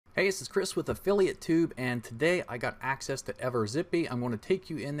Hey, this is Chris with Affiliate Tube, and today I got access to Everzippy. I'm going to take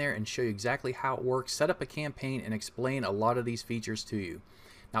you in there and show you exactly how it works, set up a campaign, and explain a lot of these features to you.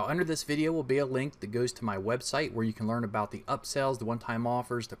 Now, under this video will be a link that goes to my website where you can learn about the upsells, the one-time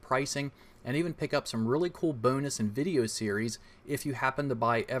offers, the pricing, and even pick up some really cool bonus and video series if you happen to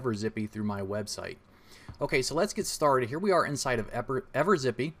buy Everzippy through my website. Okay, so let's get started. Here we are inside of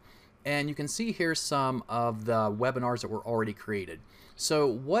Everzippy. And you can see here some of the webinars that were already created. So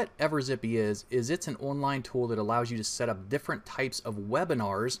what Everzippy is it's an online tool that allows you to set up different types of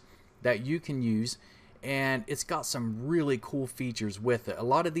webinars that you can use, and it's got some really cool features with it. A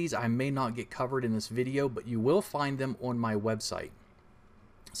lot of these I may not get covered in this video, but you will find them on my website.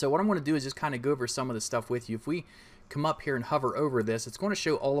 So what I'm going to do is just kind of go over some of the stuff with you. If we come up here and hover over this, it's going to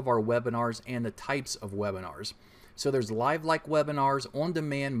show all of our webinars and the types of webinars. So there's live-like webinars,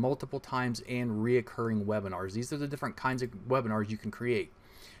 on-demand, multiple times, and reoccurring webinars. These are the different kinds of webinars you can create.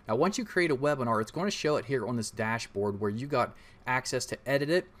 Now, once you create a webinar, it's going to show it here on this dashboard where you got access to edit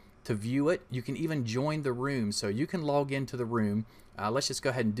it, to view it. You can even join the room. So you can log into the room. Let's just go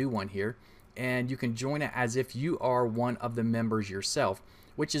ahead and do one here. And you can join it as if you are one of the members yourself,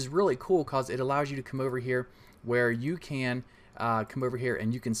 which is really cool because it allows you to come over here where you can come over here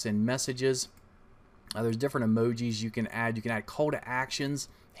and you can send messages. There's different emojis you can add. You can add call to actions,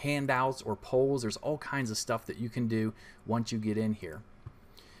 handouts, or polls. There's all kinds of stuff that you can do once you get in here.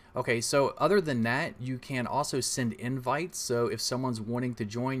 Okay, so other than that, you can also send invites. So if someone's wanting to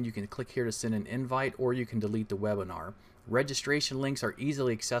join, you can click here to send an invite, or you can delete the webinar. Registration links are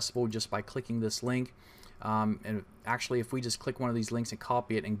easily accessible just by clicking this link. And actually, if we just click one of these links and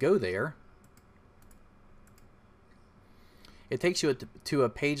copy it and go there, it takes you to a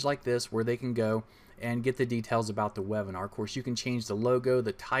page like this where they can go and get the details about the webinar. Of course, you can change the logo,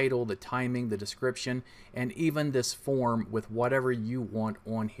 the title, the timing, the description, and even this form with whatever you want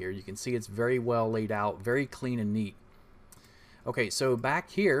on here. You can see it's very well laid out, very clean and neat. Okay, so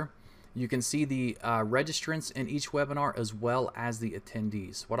back here, you can see the registrants in each webinar as well as the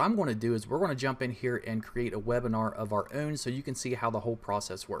attendees. What I'm going to do is we're going to jump in here and create a webinar of our own so you can see how the whole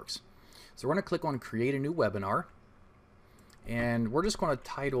process works. So we're going to click on Create a New Webinar, and we're just going to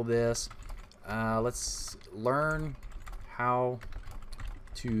title this let's learn how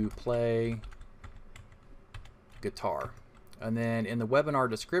to play guitar. And then in the webinar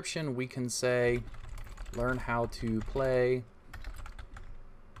description, we can say learn how to play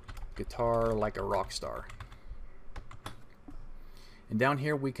guitar like a rock star. And down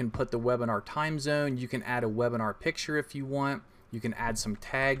here we can put the webinar time zone. You can add a webinar picture if you want. You can add some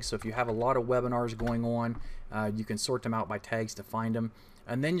tags. So if you have a lot of webinars going on, you can sort them out by tags to find them.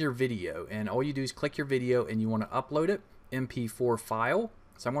 And then your video, and all you do is click your video and you want to upload it, MP4 file.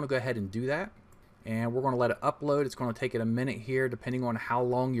 So I'm going to go ahead and do that, and we're going to let it upload. It's going to take it a minute here depending on how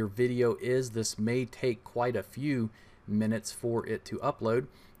long your video is. This may take quite a few minutes for it to upload.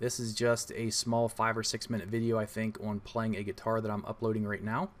 This is just a small 5 or 6 minute video, I think, on playing a guitar that I'm uploading right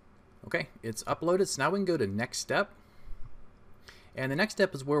now. Okay, it's uploaded, so now we can go to next step. And the next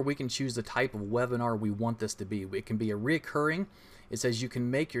step is where we can choose the type of webinar we want this to be. It can be a reoccurring. It says you can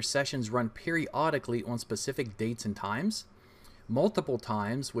make your sessions run periodically on specific dates and times. Multiple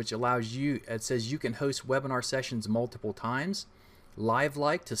times, which allows you, it says you can host webinar sessions multiple times.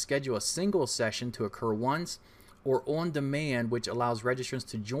 Live-like, to schedule a single session to occur once. Or on-demand, which allows registrants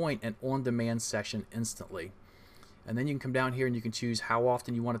to join an on-demand session instantly. And then you can come down here and you can choose how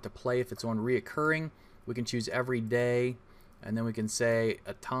often you want it to play. If it's on reoccurring, we can choose every day. And then we can say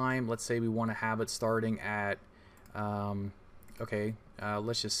a time. Let's say we want to have it starting at,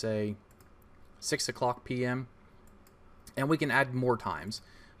 let's just say 6 o'clock p.m. And we can add more times.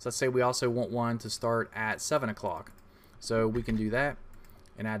 So let's say we also want one to start at 7 o'clock. So we can do that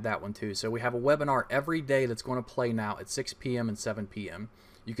and add that one too. So we have a webinar every day that's going to play now at 6 p.m. and 7 p.m.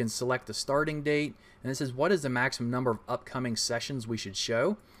 You can select the starting date, and this is what is the maximum number of upcoming sessions we should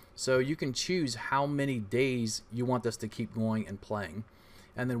show. So you can choose how many days you want this to keep going and playing.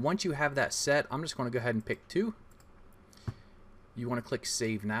 And then once you have that set, I'm just going to go ahead and pick 2. You want to click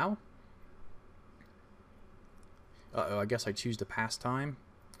Save Now. I guess I choose the pastime.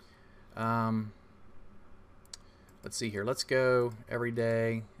 Let's see here. Let's go every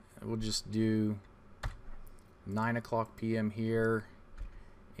day. We'll just do 9 o'clock p.m. here,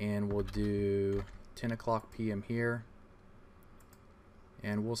 and we'll do 10 o'clock p.m. here.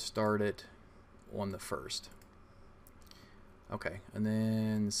 And we'll start it on the 1st. Okay, and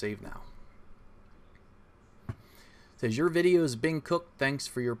then Save Now. It says your video is being cooked. Thanks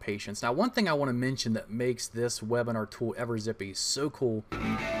for your patience. Now, one thing I want to mention that makes this webinar tool Everzippy so cool.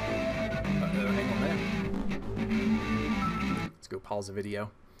 Hang on a minute. Let's go pause the video.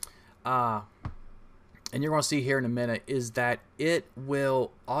 and you're going to see here in a minute, is that it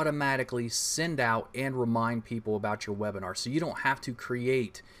will automatically send out and remind people about your webinar. So you don't have to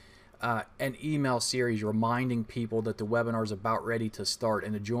create an email series reminding people that the webinar is about ready to start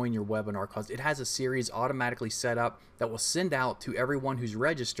and to join your webinar, because it has a series automatically set up that will send out to everyone who's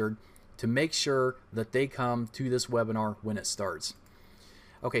registered to make sure that they come to this webinar when it starts.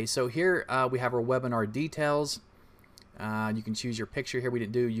 Okay, so here we have our webinar details. You can choose your picture here. We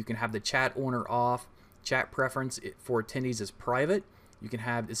didn't do. You can have the chat on or off. Chat preference for attendees is private. You can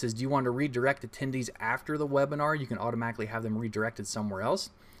have, it says, do you want to redirect attendees after the webinar? You can automatically have them redirected somewhere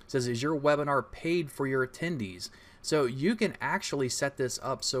else. It says, is your webinar paid for your attendees? So you can actually set this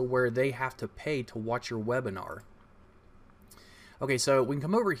up so where they have to pay to watch your webinar. Okay, so we can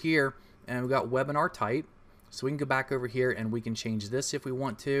come over here and we've got webinar type. So we can go back over here and we can change this if we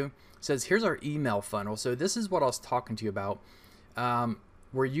want to. It says, here's our email funnel. So this is what I was talking to you about.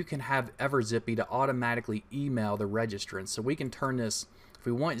 Where you can have Everzippy to automatically email the registrants. So we can turn this, if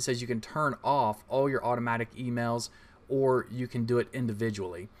we want, it says you can turn off all your automatic emails, or you can do it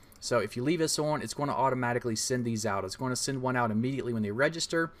individually. So if you leave this on, it's going to automatically send these out. It's going to send one out immediately when they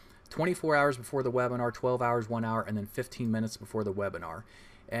register, 24 hours before the webinar, 12 hours, 1 hour, and then 15 minutes before the webinar.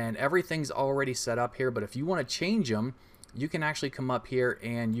 And everything's already set up here, but if you want to change them, you can actually come up here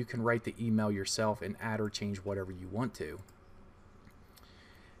and you can write the email yourself and add or change whatever you want to.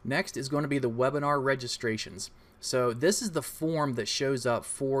 Next is going to be the webinar registrations. So this is the form that shows up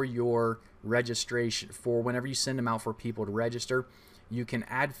for your registration, for whenever you send them out for people to register. You can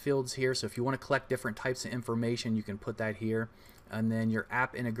add fields here, so if you want to collect different types of information, you can put that here. And then your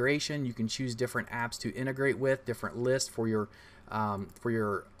app integration, you can choose different apps to integrate with, different lists for your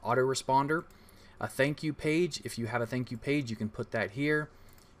autoresponder. A thank you page, if you have a thank you page, you can put that here.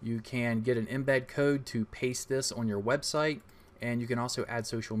 You can get an embed code to paste this on your website. And you can also add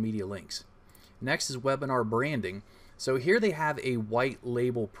social media links. Next is webinar branding. So here they have a white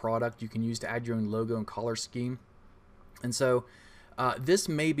label product you can use to add your own logo and color scheme. And so this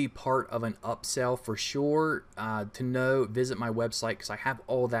may be part of an upsell for sure. To know, visit my website, because I have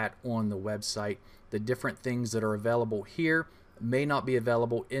all that on the website. The different things that are available here may not be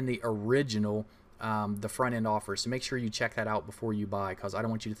available in the original the front end offer. So make sure you check that out before you buy, because I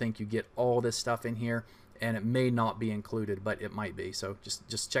don't want you to think you get all this stuff in here and it may not be included, but it might be. So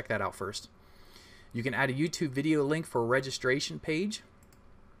just check that out first. You can add a YouTube video link for a registration page.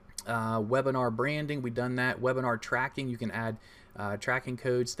 Webinar branding, we've done that. Webinar tracking, you can add tracking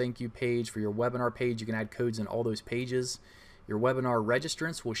codes, thank you page for your webinar page. You can add codes in all those pages. Your webinar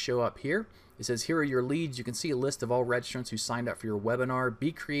registrants will show up here. It says, here are your leads. You can see a list of all registrants who signed up for your webinar.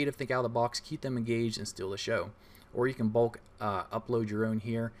 Be creative, think out of the box, keep them engaged, and steal the show. Or you can bulk upload your own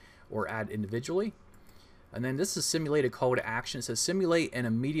here or add individually. And then this is simulated call to action. It says, simulate an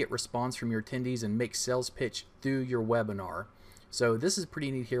immediate response from your attendees and make sales pitch through your webinar. So this is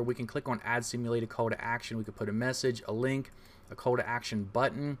pretty neat here. We can click on add simulated call to action. We could put a message, a link, a call to action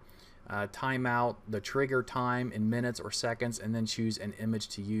button, timeout, the trigger time in minutes or seconds, and then choose an image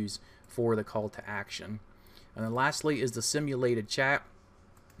to use for the call to action. And then lastly is the simulated chat.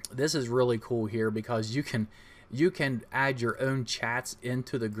 This is really cool here because you can add your own chats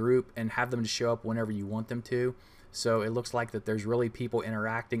into the group and have them to show up whenever you want them to. So it looks like that there's really people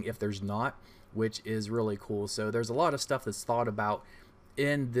interacting if there's not, which is really cool. So there's a lot of stuff that's thought about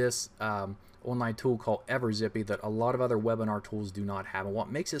in this online tool called Everzippy that a lot of other webinar tools do not have. And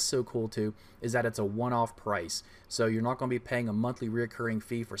what makes it so cool too is that it's a one-off price. So you're not going to be paying a monthly recurring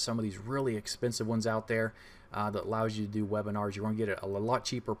fee for some of these really expensive ones out there that allows you to do webinars. You're going to get a lot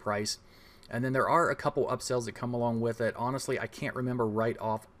cheaper price. And then there are a couple upsells that come along with it. Honestly, I can't remember right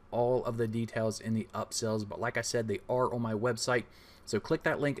off all of the details in the upsells, but like I said, they are on my website. So click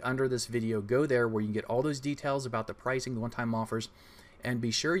that link under this video, go there where you can get all those details about the pricing, the one-time offers, and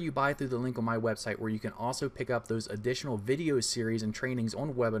be sure you buy through the link on my website where you can also pick up those additional video series and trainings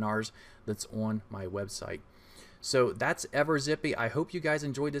on webinars that's on my website. So that's Everzippy. I hope you guys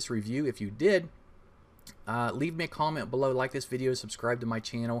enjoyed this review. If you did, leave me a comment below, like this video, subscribe to my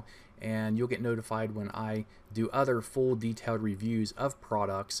channel, and you'll get notified when I do other full detailed reviews of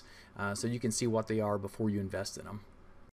products so you can see what they are before you invest in them.